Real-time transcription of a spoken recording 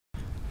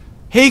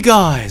Hey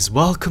guys,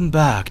 welcome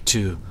back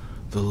to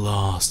The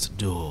Last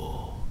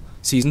Door,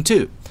 Season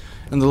 2.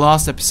 In the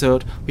last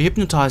episode, we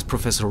hypnotized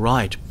Professor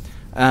Wright,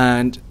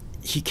 and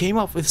he came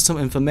up with some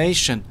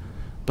information,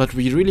 but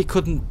we really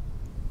couldn't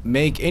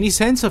make any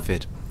sense of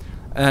it.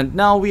 And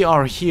now we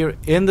are here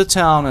in the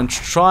town and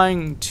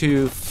trying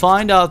to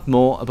find out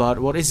more about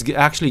what is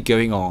actually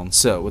going on.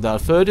 So,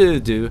 without further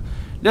ado,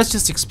 let's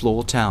just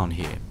explore town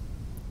here.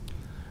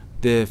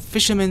 The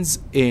Fisherman's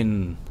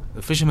Inn,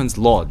 the Fisherman's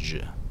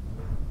Lodge.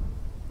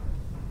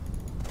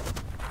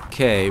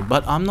 Okay,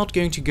 but I'm not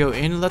going to go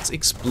in. Let's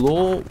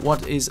explore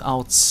what is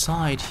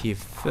outside here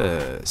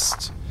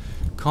first.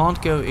 Can't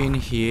go in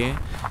here.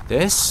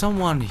 There's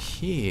someone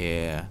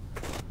here.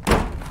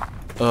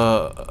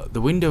 The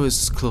window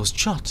is closed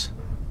shut.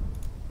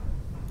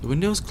 The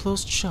window is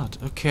closed shut.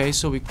 Okay,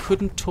 so we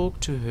couldn't talk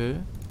to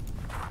her.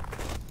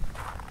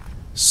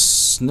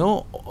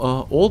 Snow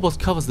all but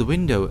covers the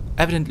window.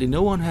 Evidently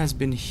no one has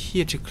been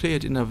here to clear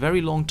it in a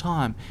very long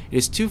time. It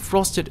is too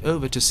frosted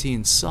over to see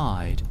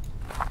inside.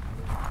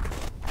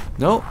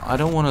 No, I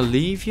don't want to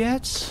leave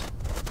yet.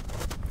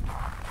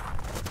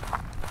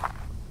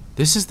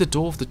 This is the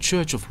door of the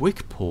church of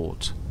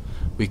Wickport.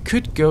 We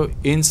could go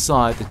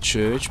inside the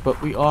church,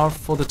 but we are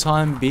for the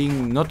time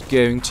being not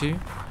going to.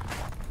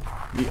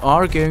 We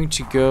are going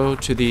to go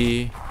to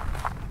the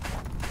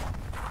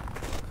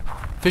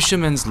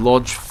Fisherman's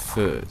Lodge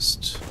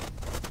first.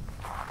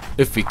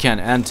 If we can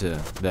enter,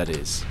 that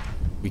is.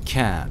 We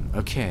can.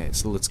 Okay,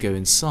 so let's go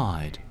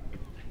inside.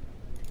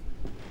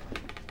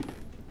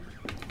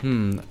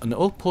 An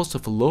old poster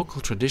of a local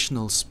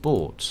traditional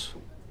sport.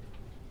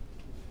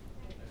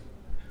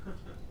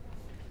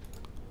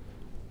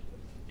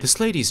 This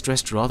lady is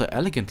dressed rather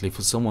elegantly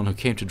for someone who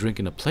came to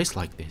drink in a place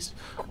like this.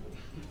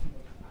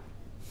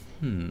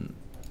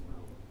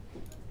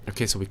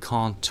 Okay, so we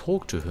can't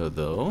talk to her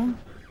though.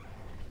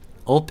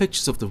 All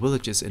pictures of the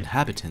village's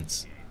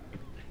inhabitants.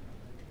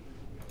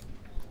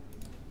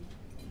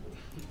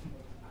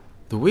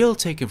 The wheel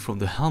taken from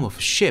the helm of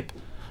a ship.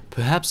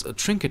 Perhaps a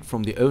trinket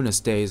from the owner's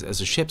days as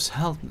a ship's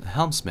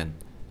helmsman.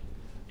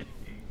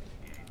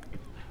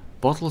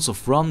 Bottles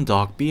of rum,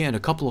 dark beer, and a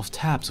couple of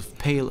taps of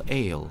pale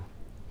ale.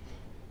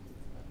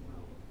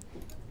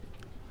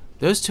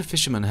 Those two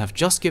fishermen have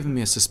just given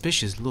me a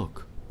suspicious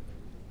look.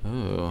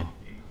 Oh,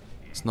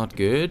 it's not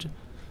good.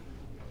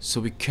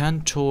 So we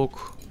can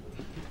talk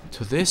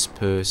to this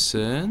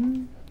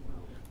person.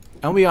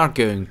 And we are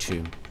going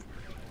to.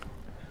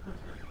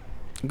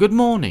 Good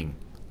morning.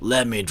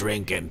 Let me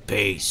drink in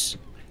peace.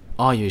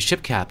 Are you a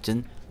ship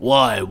captain?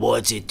 Why,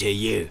 what's it to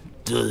you?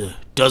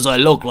 Does I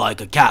look like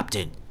a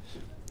captain?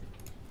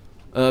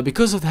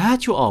 Because of the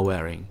hat you are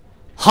wearing.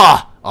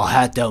 Ha! A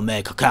hat don't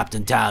make a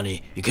captain,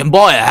 Townie. You can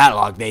buy a hat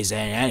like this in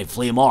any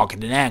flea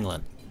market in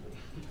England.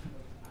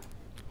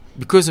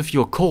 Because of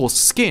your coarse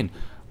skin,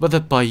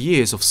 weathered by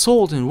years of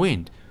salt and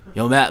wind.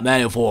 You met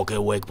many folk in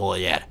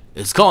Wickport yet.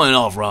 It's coming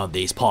off round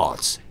these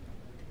parts.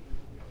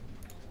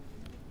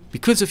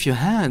 Because of your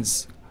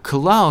hands,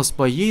 calloused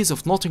by years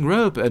of knotting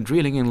rope and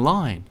reeling in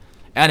line.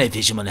 Any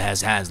fisherman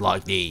has hands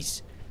like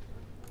these.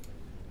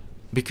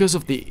 Because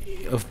of the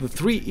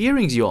 3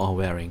 earrings you are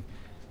wearing.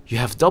 You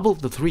have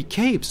doubled the 3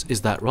 capes, is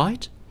that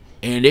right?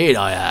 Indeed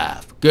I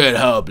have. Good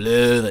hope,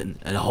 Leuven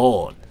and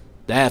Horn.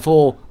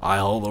 Therefore, I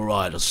hold the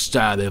right to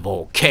stand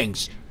before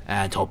kings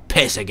and to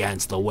piss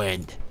against the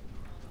wind.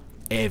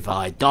 If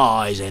I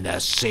dies in the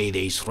sea,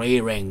 these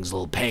 3 rings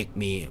will pay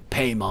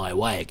my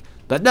wake.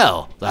 But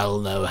no, that'll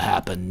no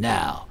happen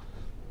now.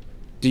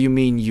 Do you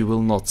mean you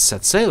will not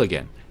set sail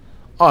again?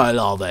 I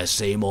love the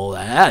sea more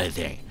than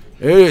anything.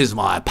 It is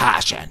my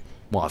passion,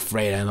 my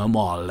freedom and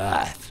my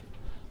life.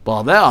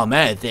 But there are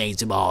many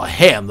things about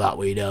him that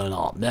we do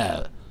not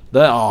know.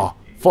 There are,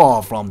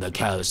 far from the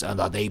coast and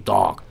the deep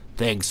dark,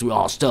 things we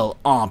are still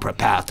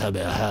unprepared to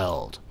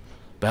behold.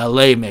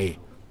 Believe me,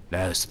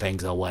 those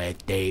things are way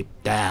deep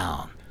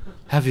down.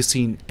 Have you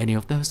seen any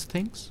of those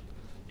things?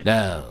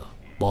 No,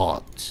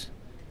 but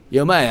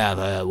you may have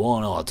heard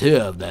 1 or 2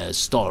 of the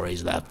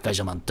stories that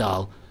fishermen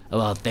tell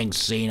about things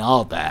seen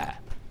out there.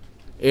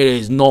 It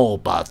is no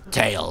but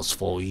tales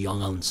for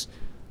young'uns,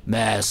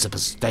 mere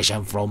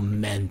superstition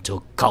from men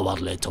too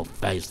cowardly to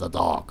face the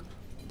dark.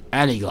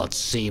 Any good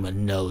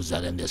seaman knows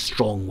that in this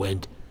strong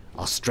wind,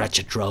 a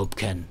stretched rope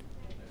can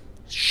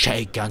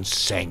shake and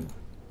sing.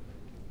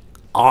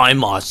 I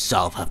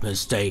myself have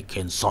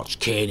mistaken such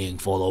keening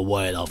for the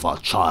wail of a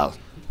child,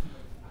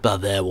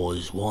 but there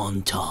was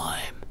one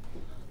time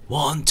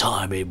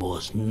it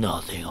was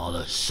nothing of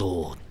the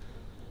sort.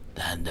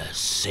 Then the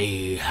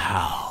sea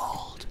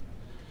howled.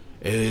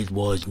 It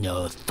was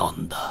no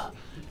thunder,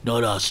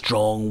 not a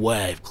strong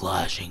wave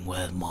clashing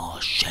with my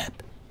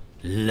ship.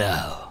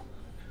 No,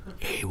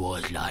 it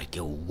was like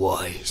a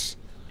voice.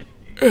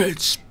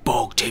 It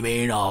spoke to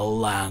me in a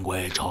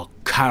language I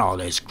cannot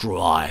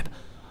describe.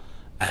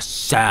 A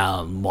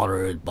sound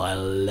muttered by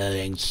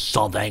living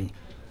something,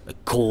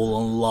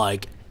 cool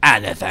unlike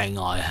anything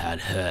I had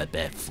heard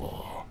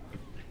before.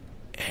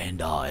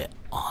 And I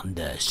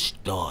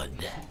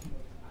understood.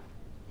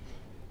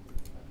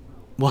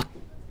 What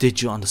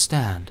Did you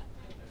understand?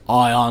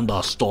 I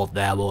understood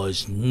there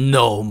was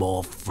no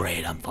more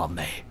freedom for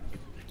me,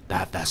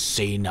 that the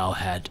sea now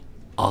had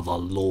other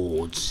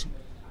lords,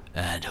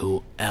 and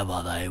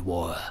whoever they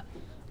were,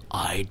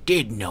 I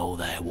did know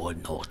they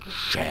would not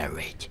share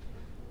it.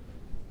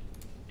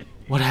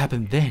 What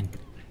happened then?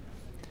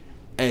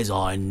 As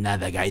I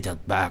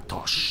navigated back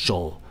to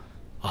shore,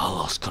 I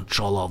lost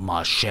control of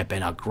my ship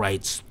in a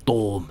great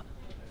storm.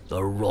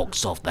 The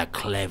rocks of the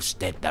cliffs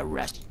did the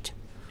rest.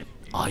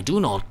 I do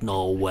not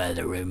know where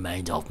the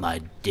remains of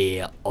my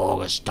dear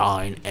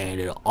Augustine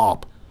ended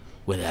up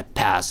with the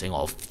passing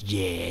of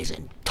years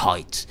and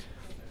tides.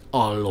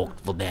 I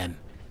looked for them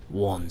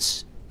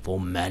once for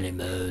many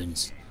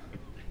moons,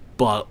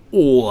 but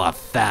all I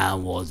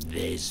found was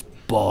this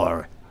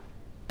bar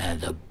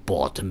at the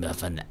bottom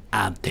of an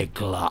empty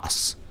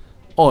glass.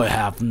 I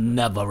have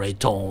never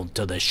returned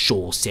to the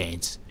shore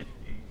since.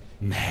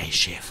 May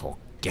she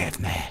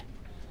forgive me.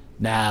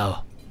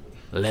 Now,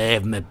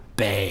 leave me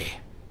be.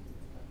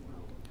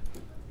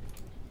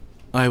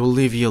 I will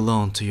leave you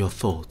alone to your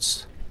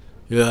thoughts.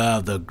 You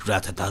have the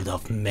gratitude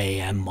of me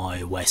and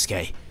my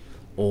whiskey.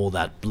 All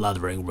that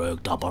blundering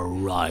worked up a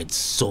right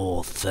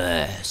sore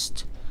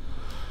thirst.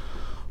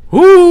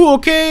 Ooh,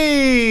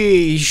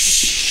 okay,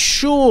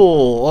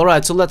 sure.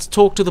 Alright, so let's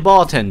talk to the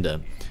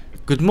bartender.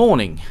 Good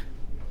morning.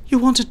 You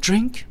want a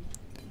drink?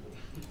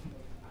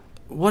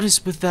 What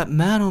is with that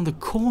man on the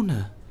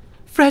corner?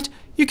 Fred,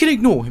 you can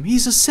ignore him.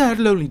 He's a sad,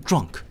 lonely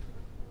drunk.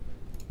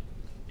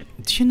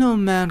 Do you know a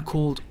man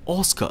called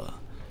Oscar?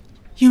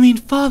 You mean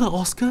Father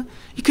Oscar?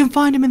 You can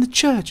find him in the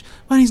church.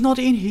 When he's not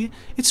in here,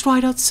 it's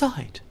right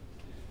outside.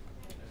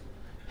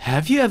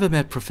 Have you ever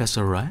met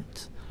Professor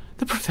Wright?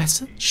 The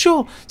professor?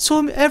 Sure, saw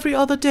him every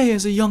other day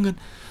as a young'un.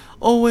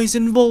 Always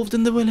involved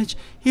in the village.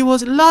 He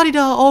was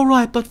la-di-da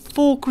alright, but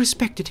folk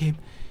respected him.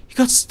 He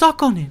got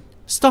stuck in.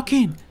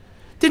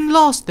 Didn't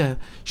last though.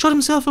 Shot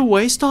himself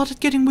away, started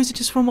getting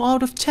visitors from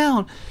out of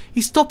town.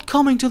 He stopped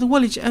coming to the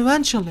village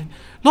eventually.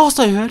 Last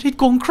I heard, he'd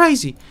gone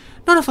crazy.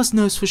 None of us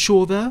knows for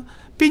sure though.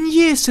 Been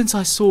years since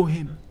I saw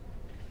him.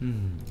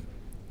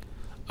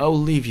 I'll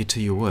leave you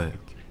to your work.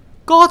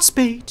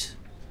 Godspeed.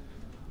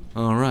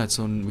 Alright,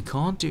 so we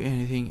can't do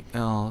anything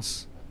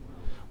else.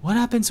 What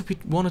happens if we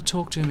want to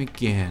talk to him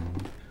again?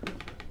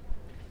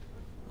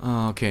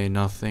 Okay,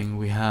 nothing.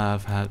 We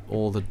have had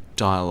all the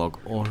dialogue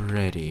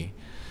already.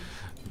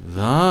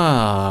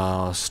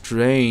 The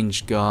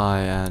strange guy,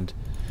 and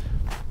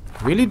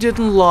really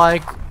didn't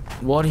like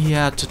what he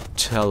had to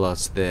tell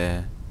us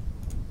there.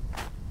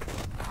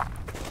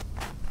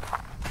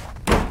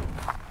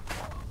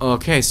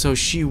 Okay, so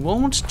she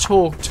won't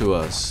talk to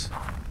us.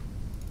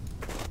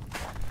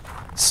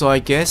 So I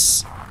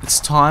guess it's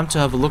time to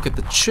have a look at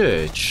the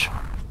church.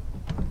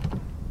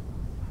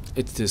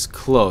 It is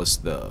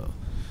closed though,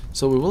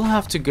 so we will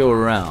have to go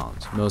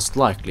around, most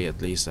likely,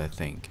 at least I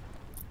think.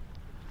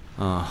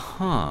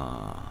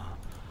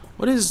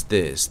 What is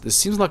this? This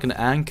seems like an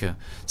anchor.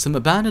 Some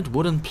abandoned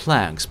wooden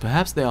planks.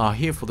 Perhaps they are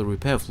here for the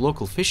repair of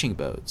local fishing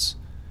boats.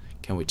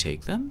 Can we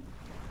take them?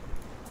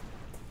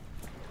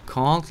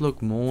 Can't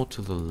look more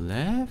to the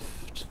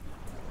left.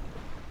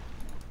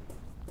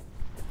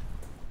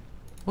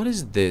 What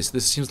is this?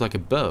 This seems like a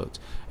boat.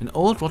 An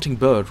old rotting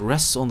boat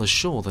rests on the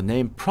shore. The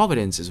name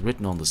Providence is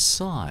written on the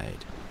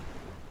side.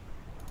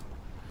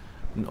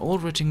 An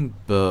old rotting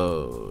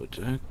boat.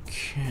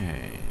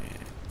 Okay.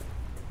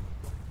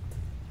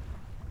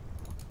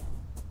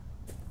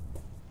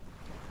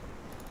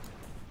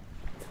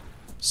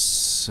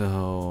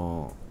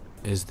 So,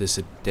 is this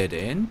a dead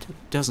end? It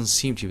doesn't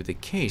seem to be the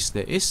case.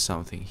 There is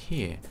something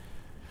here.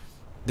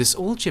 This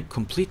old ship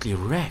completely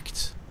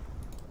wrecked.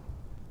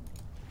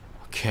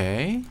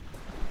 Okay.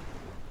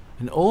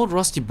 An old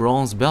rusty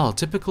bronze bell,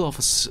 typical of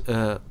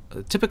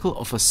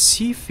a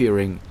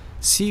seafaring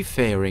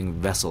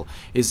vessel,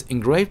 is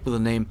engraved with the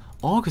name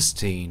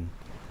Augustine.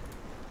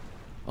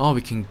 Oh,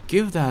 we can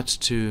give that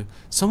to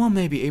someone.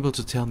 May be able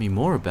to tell me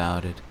more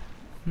about it.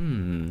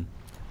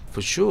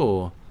 For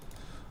sure.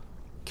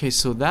 Okay,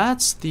 so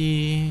that's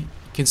the...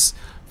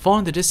 far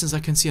in the distance I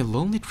can see a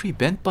lonely tree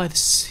bent by the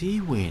sea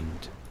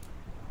wind.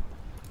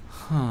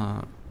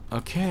 Huh.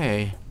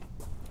 Okay.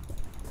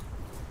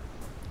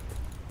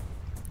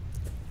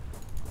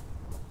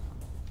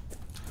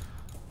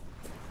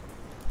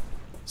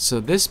 So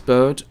this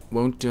boat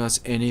won't do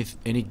us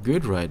any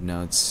good right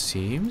now, it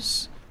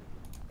seems.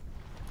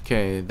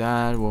 Okay,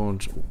 that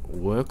won't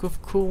work,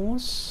 of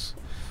course.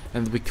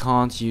 And we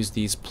can't use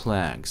these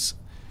planks.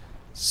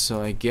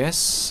 So I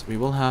guess we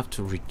will have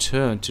to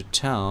return to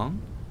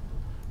town.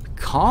 We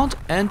can't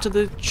enter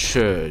the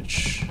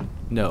church.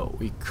 No,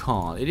 we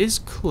can't. It is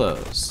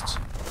closed.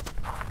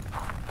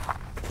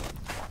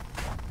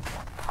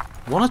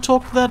 Wanna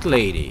talk to that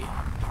lady,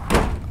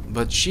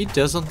 but she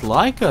doesn't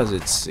like us,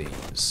 it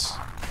seems.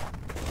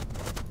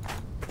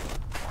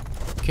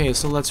 Okay,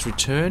 so let's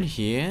return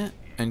here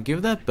and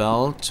give that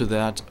bell to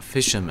that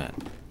fisherman.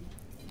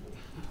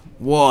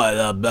 Why,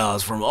 that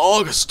bell's from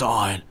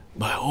Augustine.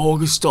 By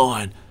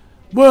Augustine,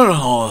 where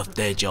on earth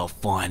did you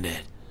find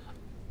it?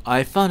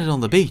 I found it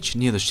on the beach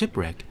near the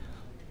shipwreck.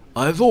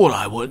 I thought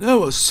I would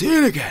never see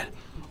it again.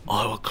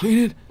 I will clean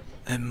it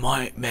and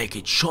might make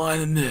it shine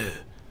anew.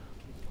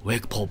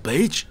 Wickport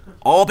Beach?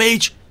 Our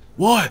beach?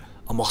 Why?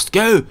 I must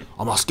go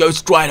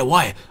straight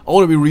away. I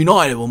want to be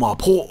reunited with my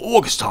poor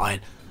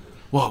Augustine.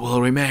 What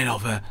will remain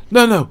of her?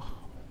 No,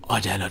 I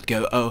dare not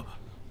go, oh,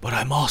 but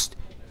I must.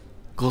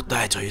 Good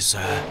day to you,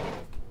 sir.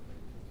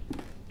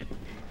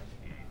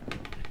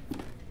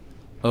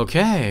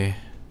 Okay.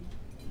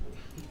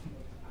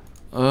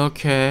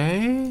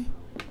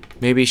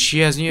 Maybe she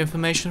has new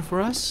information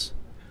for us?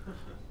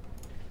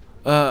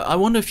 I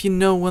wonder if you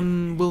know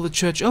when will the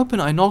church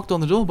open. I knocked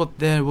on the door, but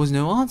there was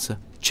no answer.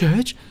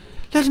 Church?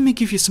 Let me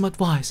give you some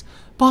advice.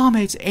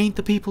 Barmaids ain't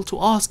the people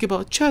to ask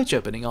about church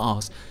opening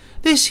hours.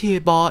 This here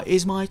bar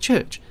is my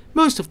church.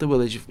 Most of the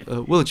village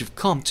have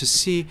come to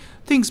see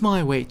things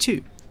my way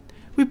too.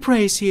 We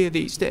praise here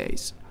these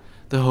days.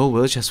 The whole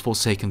village has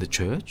forsaken the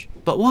church?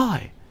 But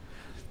why?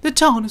 The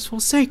town is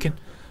forsaken.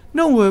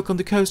 No work on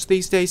the coast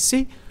these days,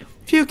 see?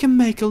 Few can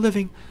make a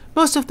living.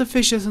 Most of the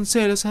fishers and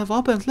sailors have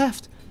up and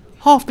left.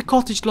 Half the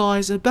cottage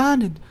lies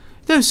abandoned.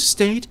 Those who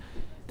stayed,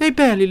 they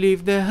barely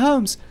leave their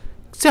homes,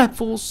 except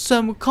for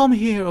some who come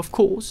here, of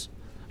course.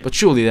 But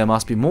surely there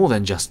must be more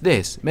than just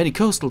this. Many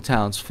coastal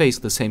towns face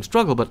the same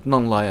struggle, but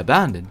none lie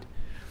abandoned.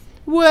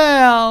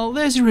 Well,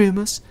 there's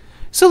rumours.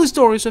 Silly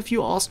stories if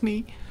you ask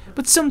me.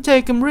 But some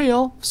take 'em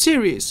real,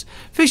 serious.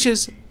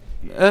 Fishers,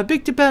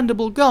 big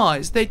dependable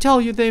guys, they tell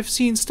you they've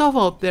seen stuff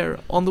out there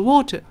on the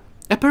water.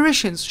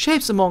 Apparitions,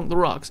 shapes among the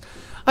rocks.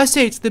 I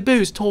say it's the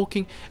booze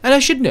talking, and I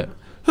should know.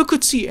 Who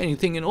could see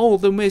anything in all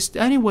the mist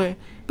anyway?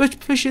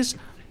 But fishers,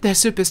 they're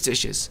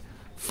superstitious.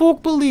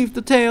 Folk believed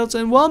the tales,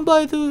 and one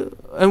by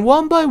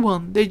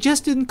one, they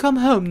just didn't come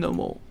home no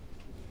more.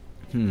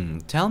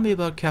 Tell me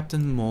about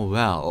Captain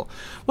Morwell.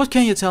 What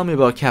can you tell me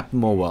about Captain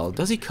Morwell?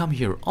 Does he come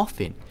here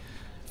often?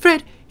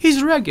 Fred,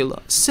 he's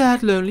regular,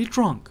 sad, lonely,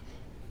 drunk.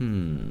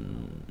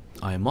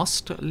 I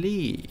must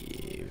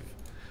leave.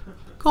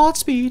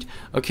 Godspeed.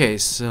 Okay,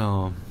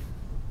 so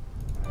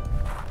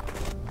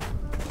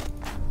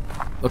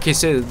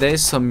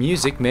there's some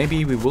music.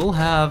 Maybe we will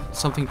have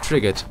something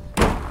triggered.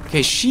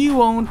 Okay, she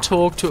won't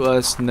talk to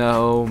us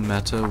no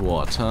matter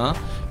what, huh?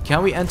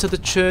 Can we enter the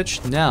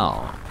church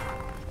now?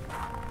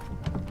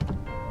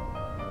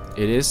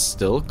 It is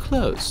still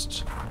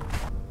closed.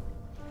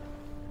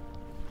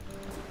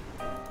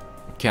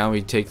 Can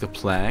we take the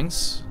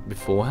planks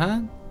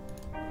beforehand?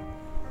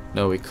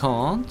 No, we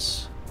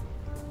can't.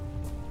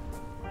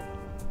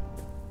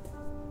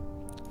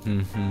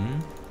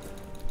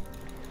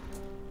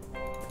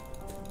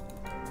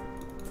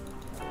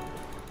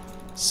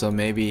 So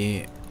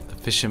maybe the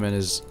fisherman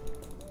is...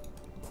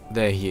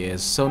 There he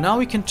is. So now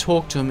we can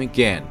talk to him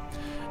again.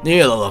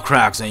 Neither the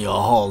cracks in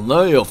your hull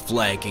nor your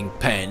flaking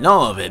paint,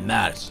 none of it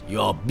matters.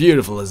 You are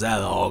beautiful as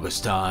ever,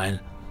 Augustine.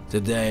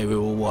 Today we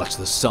will watch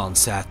the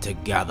sunset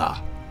together.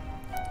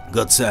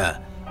 Good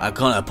sir, I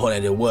cannot put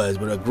into words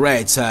but a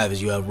great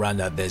service you have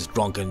rendered this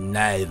drunken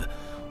knave.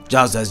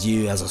 Just as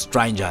you, as a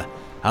stranger,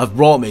 have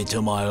brought me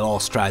to my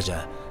lost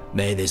treasure.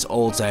 May this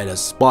old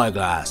sailor's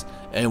spyglass,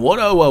 in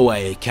whatever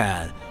way it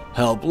can,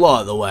 help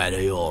light the way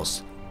to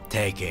yours.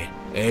 Take it.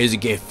 It is a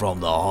gift from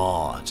the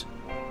heart.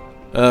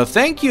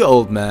 Thank you,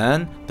 old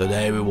man.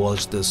 Today we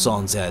watch the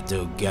sunset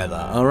together.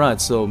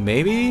 Alright, so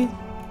maybe...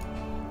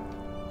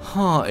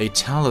 a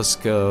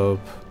telescope.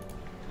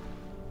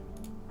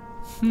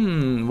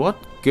 What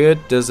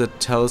good does a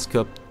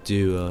telescope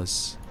do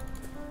us?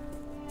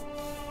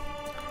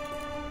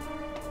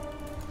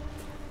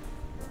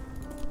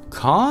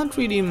 Can't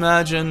really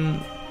imagine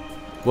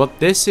what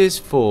this is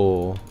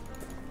for.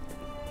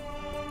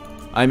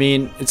 I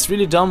mean, it's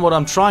really dumb what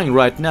I'm trying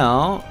right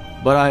now,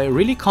 but I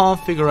really can't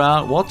figure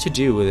out what to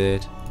do with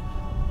it.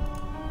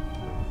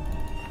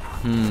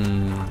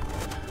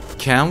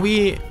 Can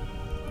we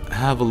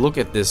have a look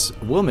at this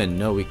woman?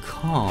 No, we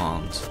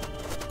can't.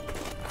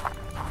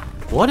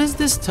 What is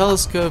this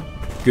telescope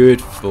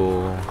good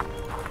for?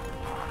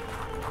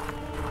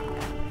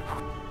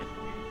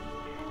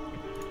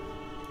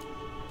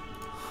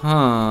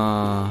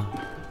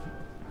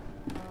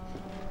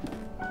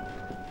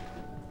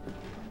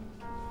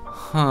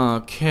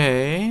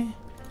 Okay.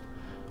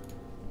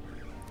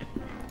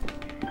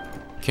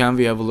 Can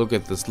we have a look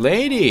at this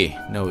lady?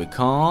 No, we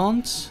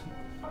can't.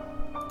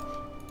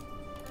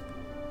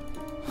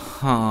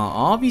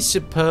 Are we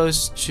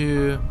supposed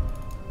to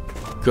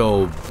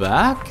go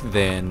back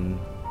then?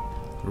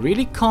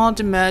 Really can't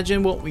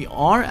imagine what we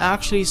are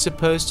actually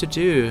supposed to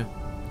do.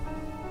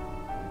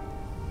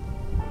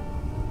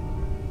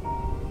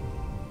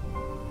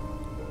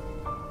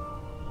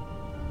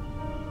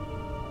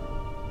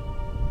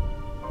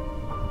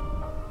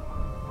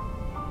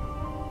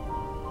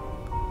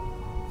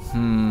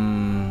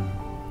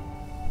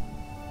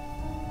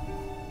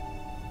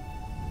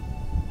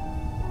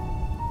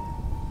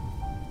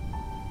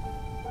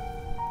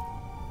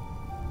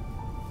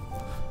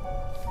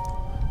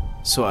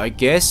 So I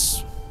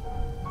guess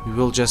we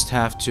will just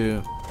have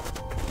to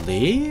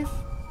leave?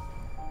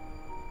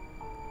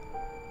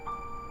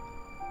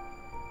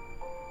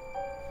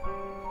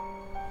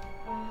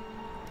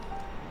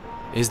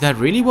 Is that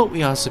really what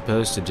we are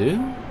supposed to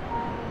do?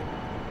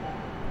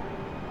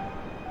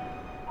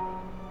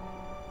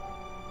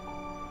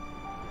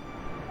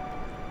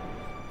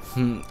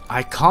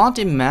 I can't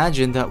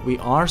imagine that we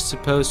are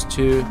supposed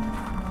to...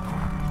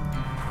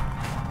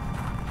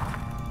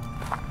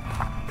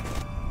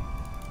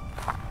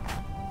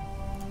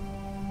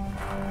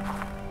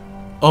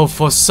 Oh,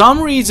 for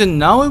some reason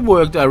now it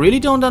worked. I really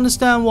don't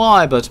understand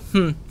why, but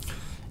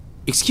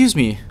Excuse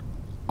me.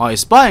 Are you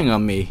spying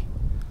on me?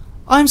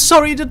 I'm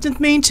sorry, I didn't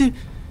mean to.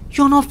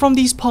 You're not from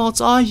these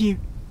parts, are you?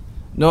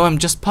 No, I'm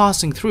just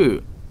passing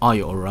through. Are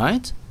you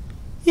alright?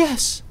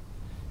 Yes.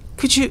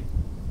 Could you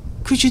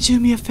do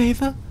me a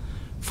favor?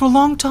 For a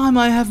long time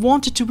I have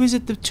wanted to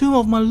visit the tomb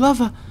of my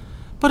lover,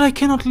 but I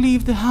cannot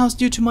leave the house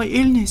due to my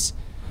illness.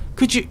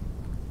 Could you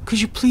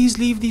please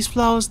leave these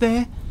flowers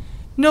there?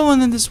 No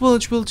one in this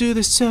village will do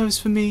this service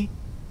for me.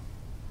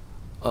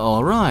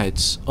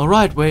 Alright,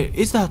 where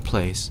is that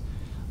place?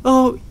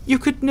 Oh, you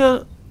could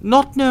not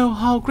know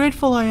how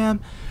grateful I am.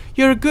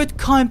 You're a good,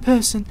 kind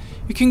person.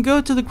 You can go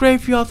to the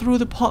graveyard through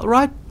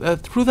the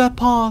through that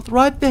path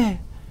right there.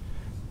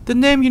 The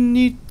name you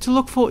need to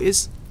look for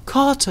is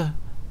Carter.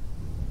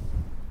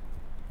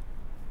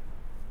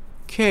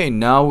 Okay,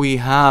 now we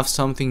have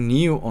something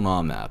new on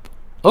our map.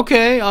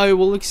 Okay, I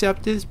will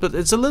accept this, but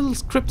it's a little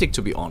cryptic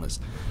to be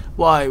honest.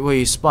 Why were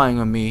you spying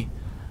on me?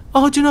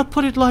 Oh, do not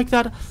put it like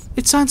that.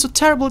 It sounds so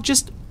terrible.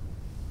 Just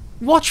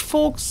watch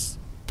folks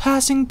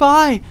passing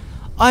by.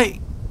 I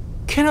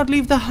cannot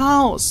leave the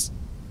house,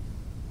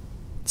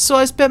 so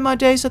I spend my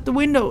days at the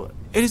window.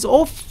 It is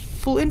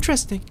awful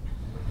interesting.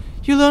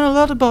 You learn a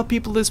lot about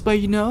people this way,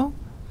 you know.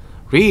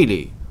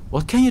 Really?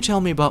 What can you tell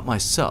me about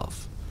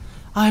myself?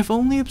 I have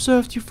only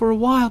observed you for a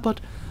while,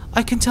 but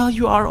I can tell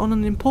you are on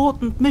an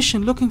important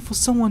mission looking for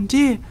someone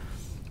dear.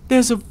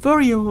 There's a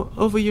worry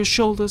over your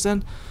shoulders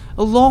and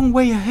a long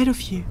way ahead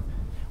of you.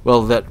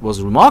 Well, that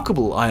was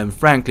remarkable. I am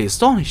frankly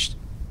astonished.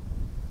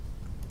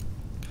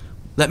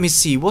 Let me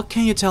see, what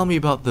can you tell me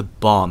about the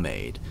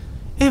barmaid?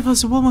 Eva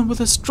is a woman with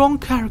a strong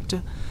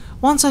character.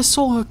 Once I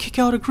saw her kick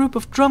out a group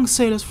of drunk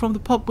sailors from the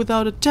pub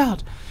without a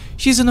doubt.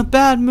 She's in a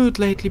bad mood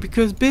lately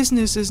because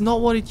business is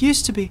not what it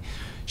used to be.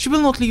 She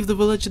will not leave the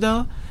village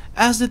though,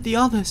 as did the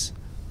others.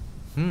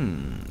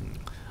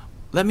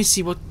 Let me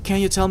see, what can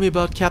you tell me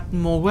about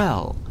Captain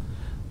Morwell?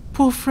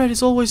 Poor Fred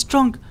is always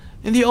drunk.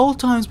 In the old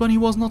times when he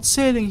was not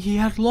sailing, he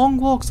had long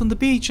walks on the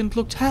beach and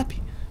looked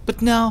happy.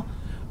 But now,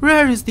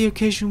 rare is the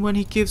occasion when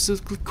he gives a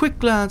quick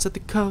glance at the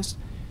coast.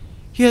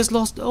 He has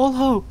lost all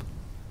hope.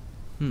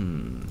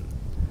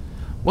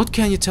 What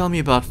can you tell me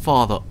about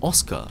Father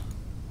Oscar?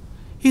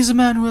 He is a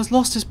man who has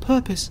lost his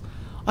purpose.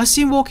 I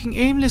see him walking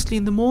aimlessly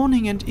in the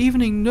morning and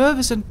evening,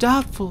 nervous and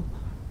doubtful.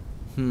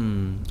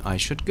 I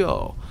should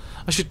go.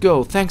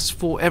 Thanks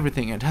for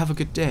everything and have a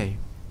good day.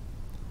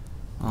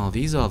 Oh,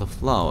 these are the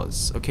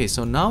flowers. Okay,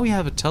 so now we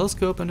have a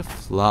telescope and a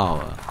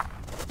flower.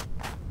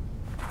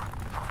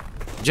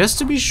 Just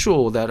to be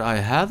sure that I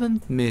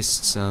haven't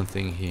missed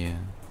something here.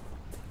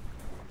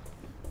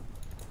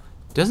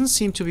 Doesn't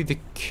seem to be the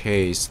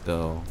case,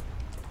 though.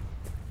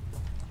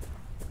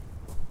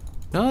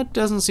 No, it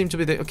doesn't seem to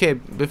be the... Okay,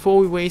 before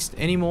we waste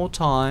any more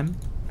time,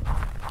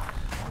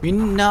 we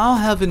now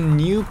have a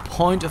new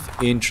point of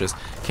interest.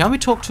 Can we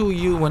talk to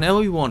you whenever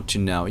we want to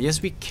now?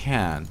 Yes, we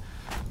can.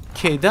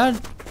 Okay,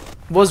 that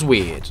was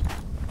weird.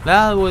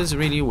 That was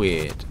really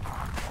weird.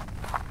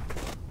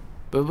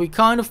 But we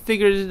kind of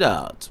figured it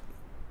out.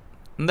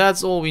 And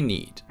that's all we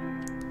need.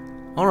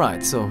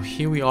 Alright, so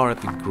here we are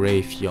at the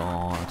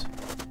graveyard.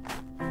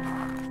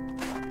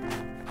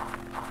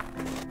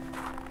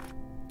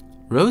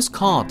 Rose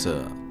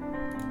Carter.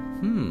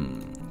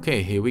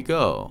 Okay, here we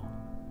go.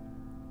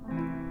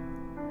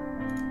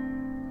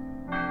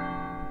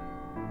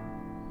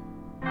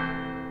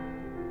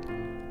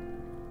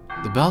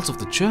 The bells of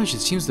the church, it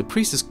seems the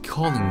priest is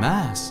calling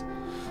mass.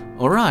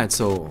 Alright,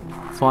 so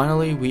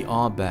finally we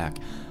are back.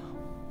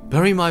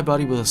 Bury my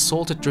body with a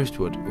salted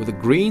driftwood, with the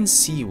green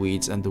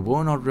seaweeds and the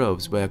worn-out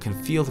robes where I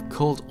can feel the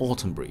cold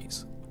autumn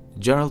breeze.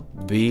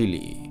 Gerald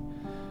Bailey.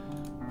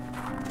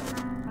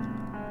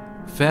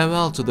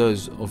 Farewell to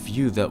those of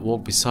you that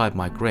walk beside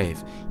my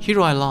grave. Here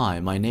I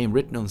lie, my name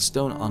written on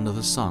stone under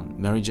the sun.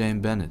 Mary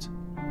Jane Bennett.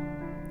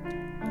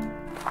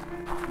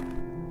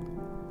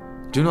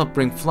 Do not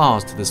bring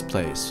flowers to this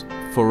place,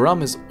 for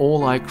rum is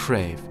all I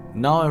crave.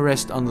 Now I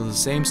rest under the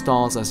same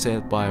stars I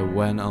sailed by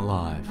when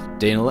alive.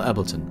 Daniel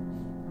Appleton.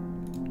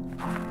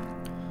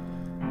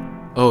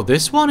 Oh,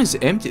 this one is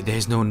empty.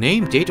 There's no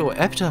name, date, or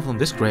epitaph on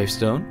this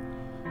gravestone.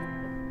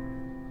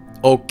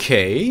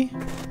 Okay.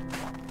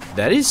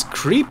 That is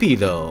creepy,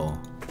 though.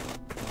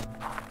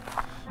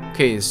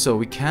 Okay, so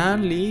we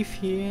can leave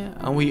here,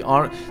 and we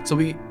are... So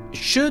we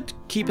should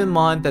keep in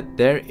mind that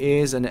there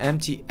is an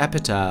empty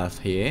epitaph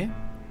here.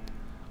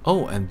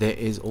 Oh, and there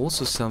is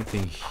also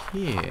something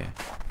here.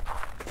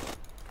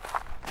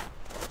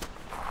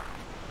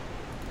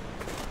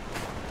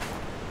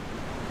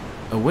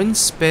 A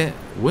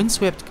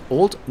windswept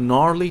old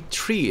gnarly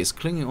tree is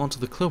clinging onto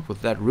the cliff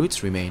with that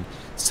roots remain.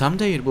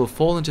 Someday it will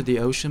fall into the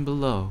ocean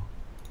below.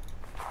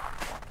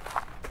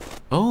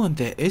 Oh, and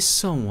there is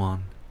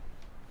someone.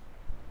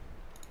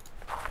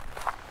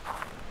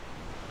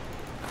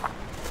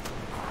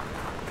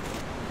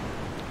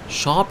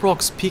 Sharp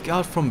rocks peek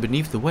out from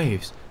beneath the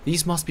waves.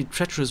 These must be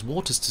treacherous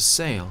waters to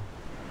sail.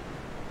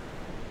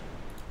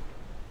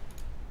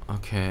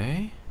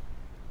 Okay.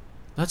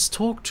 Let's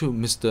talk to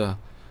Mr.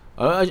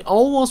 I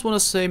almost want to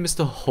say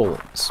Mr.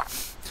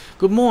 Holmes.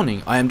 Good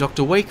morning, I am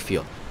Dr.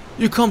 Wakefield.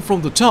 You come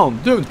from the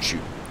town, don't you?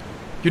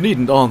 You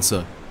needn't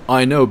answer.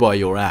 I know by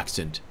your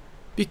accent.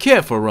 Be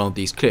careful around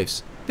these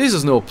cliffs. This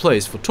is no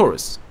place for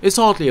tourists. It's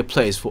hardly a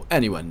place for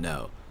anyone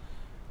now.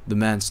 The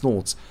man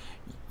snorts.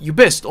 You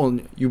best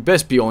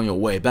be on your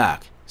way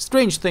back.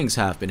 Strange things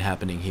have been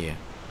happening here.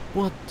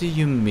 What do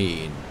you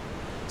mean?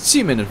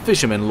 Seamen and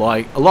fishermen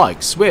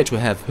alike swear to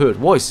have heard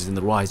voices in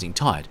the rising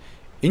tide.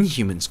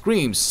 Inhuman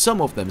screams, some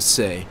of them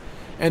say,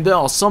 and there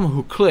are some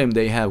who claim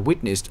they have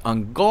witnessed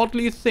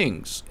ungodly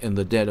things in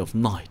the dead of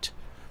night.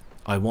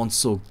 I once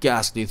saw a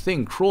ghastly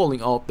thing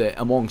crawling out there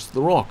amongst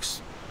the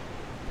rocks.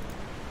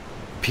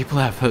 People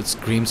have heard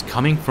screams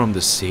coming from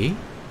the sea?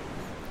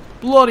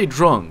 Bloody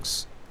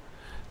drunks.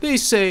 They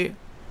say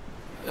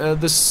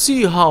the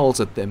sea howls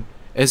at them,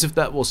 as if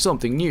that was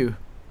something new.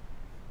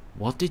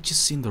 What did you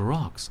see in the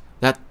rocks?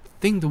 That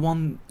thing, the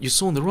one you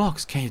saw in the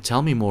rocks, can you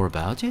tell me more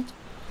about it?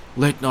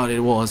 Late night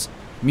it was.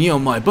 Me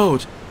on my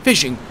boat,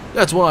 fishing,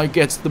 that's when I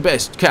gets the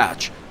best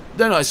catch.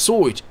 Then I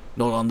saw it,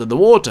 not under the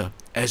water,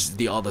 as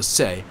the others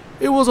say.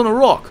 It was on a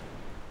rock.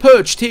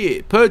 Perched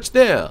here, perched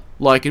there,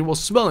 like it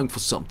was smelling for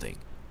something.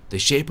 The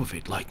shape of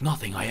it like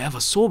nothing I ever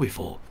saw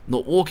before,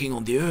 not walking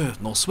on the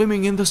earth, nor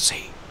swimming in the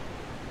sea.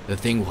 The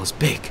thing was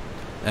big,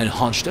 and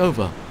hunched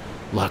over,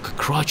 like a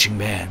crouching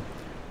man.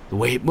 The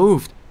way it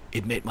moved,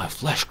 it made my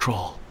flesh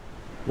crawl.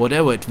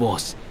 Whatever it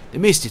was, the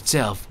mist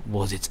itself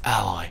was its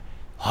ally,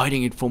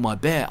 hiding it from my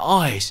bare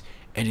eyes,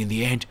 and in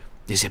the end,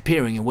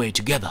 disappearing away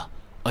together.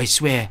 I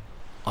swear,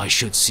 I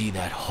should see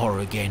that horror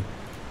again.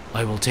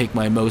 I will take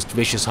my most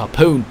vicious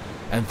harpoon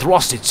and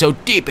thrust it so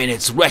deep in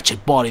its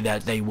wretched body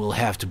that they will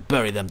have to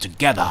bury them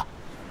together.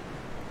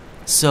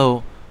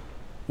 So,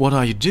 what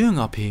are you doing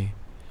up here?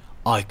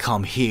 I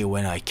come here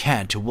when I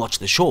can to watch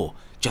the shore,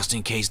 just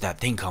in case that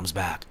thing comes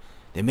back.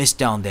 The mist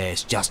down there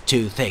is just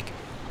too thick.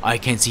 I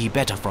can see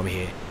better from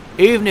here,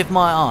 even if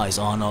my eyes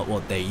are not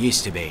what they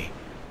used to be.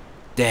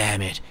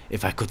 Damn it,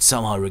 if I could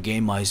somehow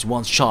regain my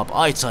once sharp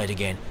eyesight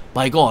again,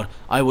 by God,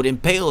 I would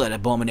impale that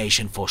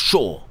abomination for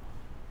sure.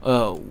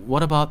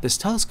 What about this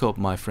telescope,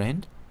 my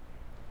friend?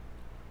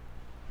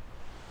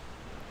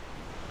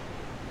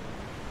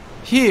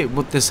 Here,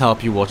 would this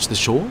help you watch the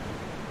shore?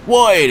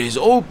 Why, it is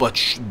all but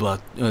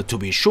to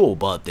be sure,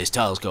 but this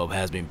telescope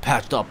has been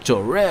patched up to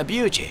a rare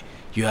beauty.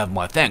 You have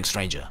my thanks,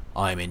 stranger.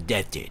 I am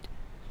indebted.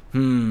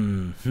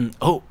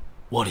 Oh,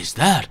 what is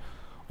that?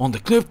 On the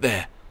cliff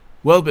there?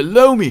 Well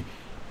below me.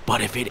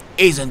 But if it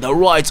isn't the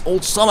Wright's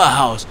old summer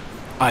house,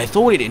 I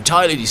thought it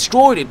entirely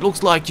destroyed. It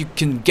looks like you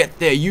can get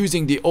there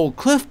using the old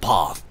cliff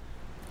path.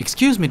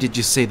 Excuse me, did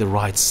you say the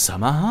Wright's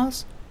summer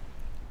house?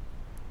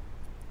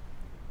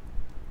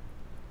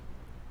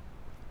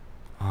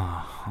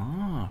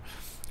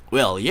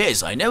 Well,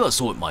 yes, I never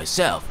saw it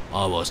myself.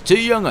 I was too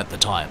young at the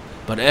time,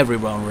 but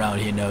everyone around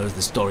here knows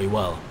the story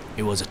well.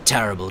 It was a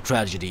terrible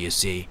tragedy, you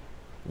see.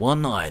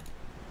 One night,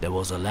 there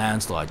was a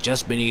landslide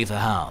just beneath the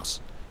house.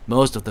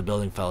 Most of the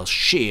building fell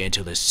sheer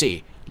into the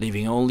sea,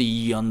 leaving only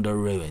yonder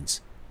ruins.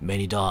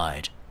 Many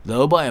died,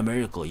 though by a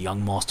miracle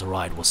young Master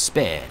Wright was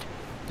spared.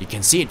 You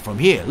can see it from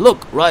here.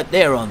 Look, right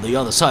there on the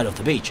other side of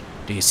the beach.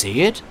 Do you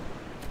see it?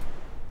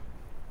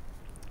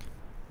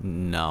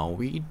 Now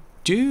we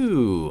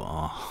do.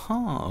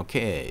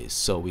 Okay,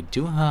 so we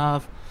do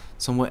have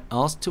somewhere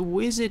else to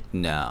visit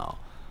now.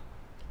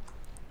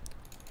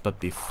 But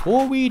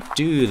before we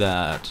do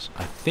that,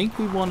 I think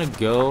we want to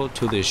go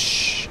to the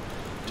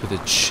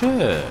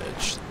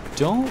church,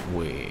 don't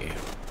we?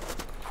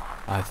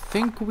 I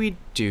think we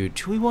do.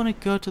 Do we want to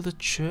go to the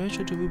church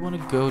or do we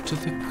want to go to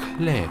the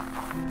cliff?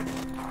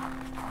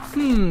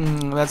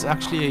 That's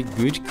actually a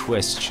good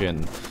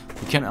question.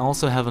 We can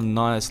also have a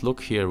nice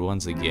look here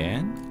once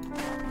again.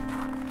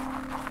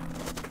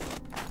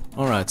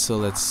 Alright, so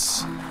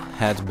let's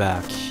head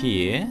back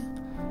here.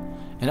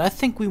 And I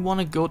think we want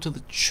to go to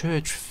the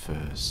church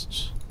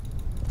first.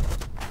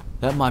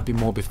 That might be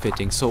more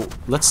befitting. So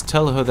let's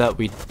tell her that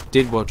we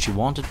did what she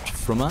wanted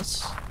from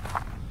us.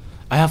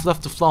 I have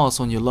left the flowers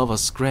on your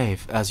lover's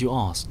grave, as you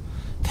asked.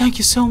 Thank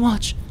you so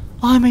much.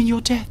 I'm in your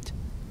debt.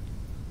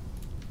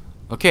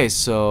 Okay,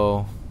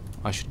 so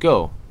I should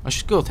go.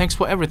 Thanks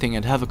for everything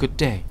and have a good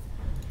day.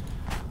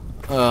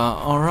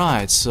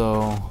 Alright,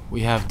 so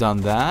we have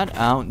done that.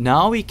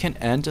 Now we can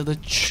enter the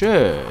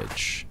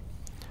church.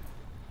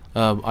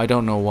 I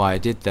don't know why I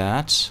did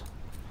that.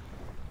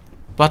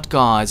 But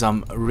guys,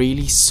 I'm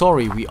really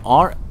sorry. We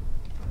are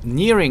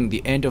nearing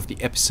the end of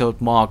the episode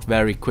marked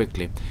very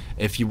quickly.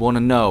 If you want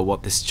to know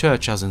what this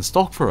church has in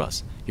stock for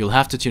us, you'll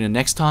have to tune in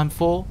next time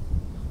for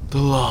The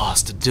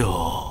Last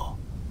Door,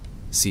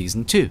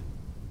 Season 2.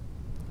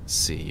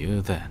 See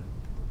you then.